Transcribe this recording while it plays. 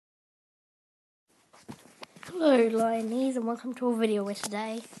Hello Lionies and welcome to a video where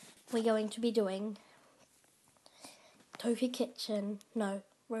today we're going to be doing Toca Kitchen, no,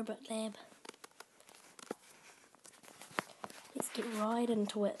 Robot Lab. Let's get right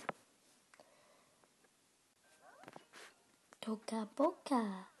into it. Toca Boca.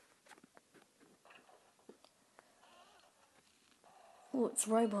 Oh, it's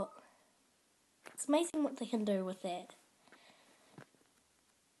robot. It's amazing what they can do with that.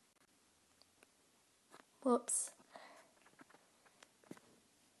 Whoops.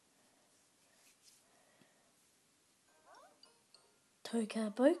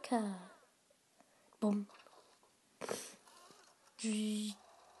 Toca Boca. Boom. Okay,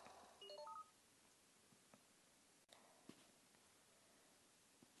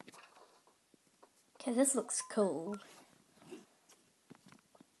 this looks cool.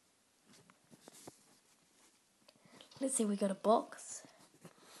 Let's see, we got a box.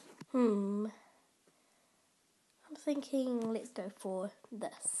 I'm thinking let's go for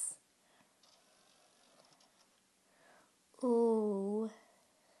this. Ooh.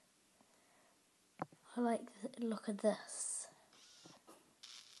 I like the look of this.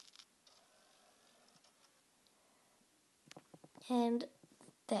 And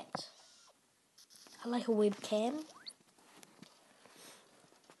that. I like a webcam.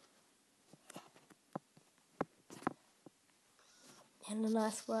 And a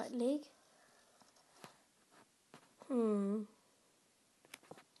nice right leg.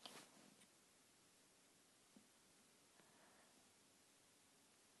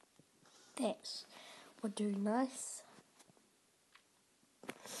 That would do nice.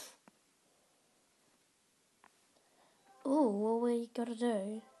 Ooh, what we gotta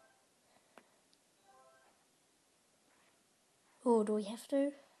do? Oh, do we have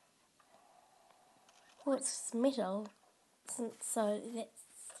to? Oh, it's metal. So that's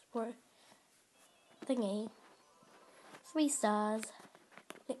for thingy. 3 stars.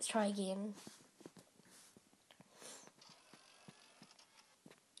 Let's try again.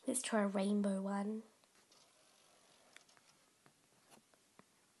 Let's try a rainbow one.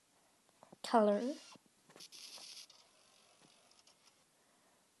 Color.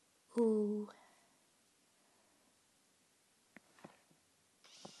 Ooh.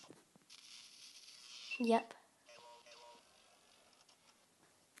 Yep.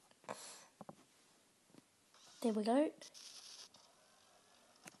 There we go.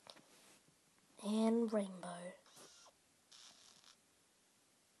 And rainbow.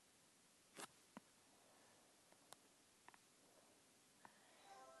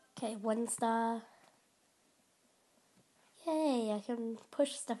 Okay, 1 star. Yay, I can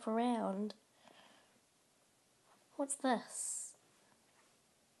push stuff around. What's this?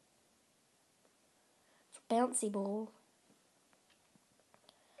 It's a bouncy ball.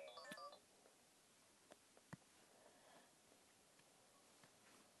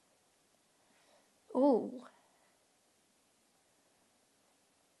 Ooh.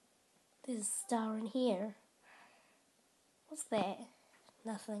 There's a star in here. What's that?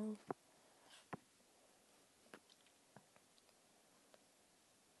 Nothing.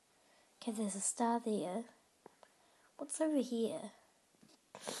 Okay, there's a star there. What's over here?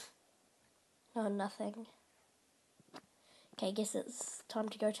 No, nothing. Okay, I guess it's time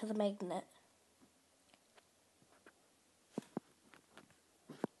to go to the magnet.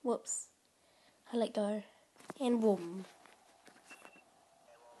 Whoops. I let go. And boom.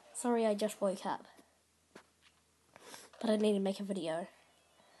 Sorry, I just woke up. But I need to make a video.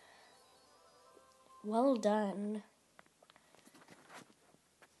 Well done.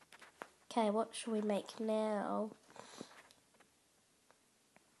 Okay, what should we make now?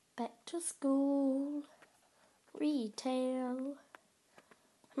 Back to school. Retail.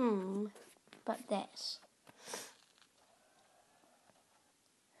 But that.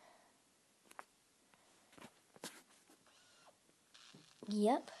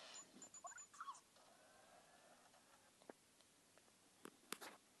 Yep.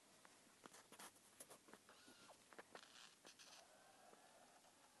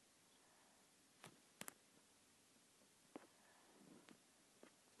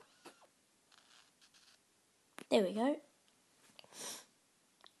 There we go.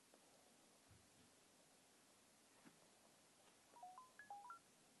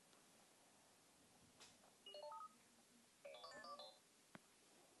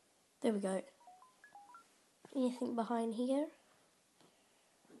 There we go. Anything behind here?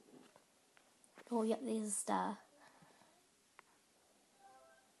 Oh, yep, there's a star.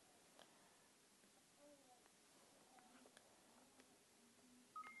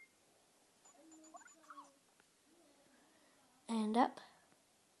 And up.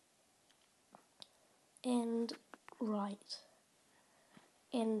 and right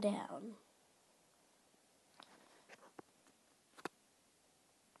and down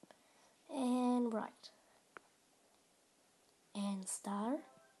and right and star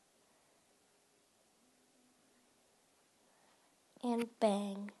and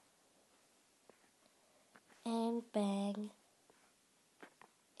bang and bang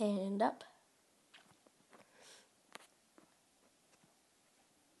and up.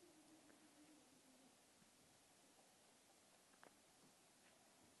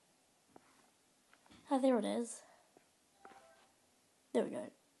 Ah, there it is. There we go.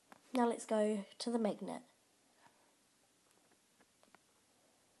 Now let's go to the magnet.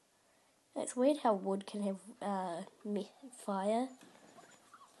 It's weird how wood can have fire.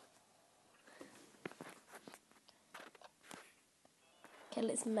 Okay,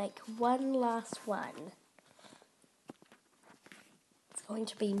 let's make one last one. It's going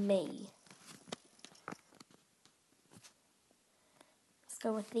to be me. Let's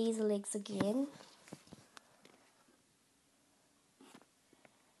go with these legs again.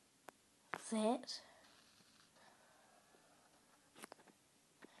 That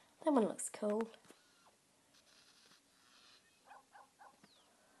one looks cool.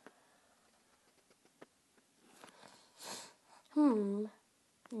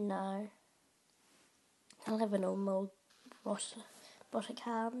 No. I'll have a normal robotic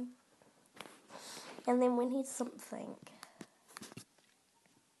arm. And then we need something.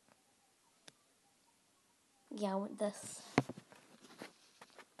 Yeah, I want this.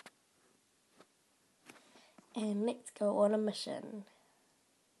 And let's go on a mission.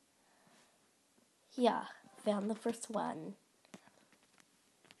 Yeah, found the first one.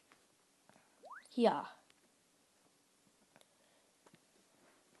 Yeah.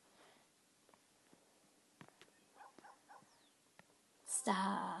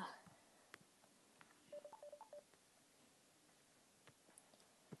 Star.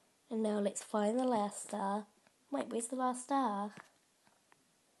 And now let's find the last star. Wait, where's the last star?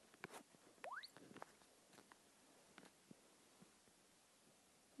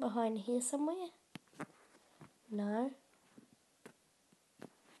 Behind here somewhere? No.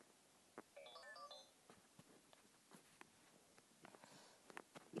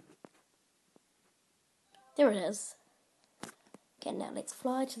 There it is. Okay, now let's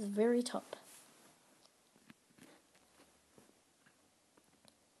fly to the very top.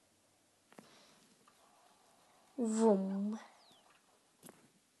 Vroom.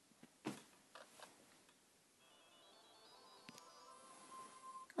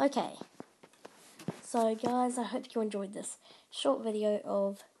 Okay. So guys, I hope you enjoyed this short video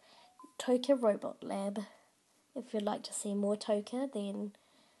of Toca Robot Lab. If you'd like to see more Toca, then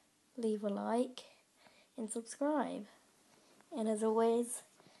leave a like and subscribe. And as always,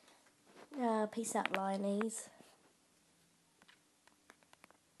 peace out, Lionies.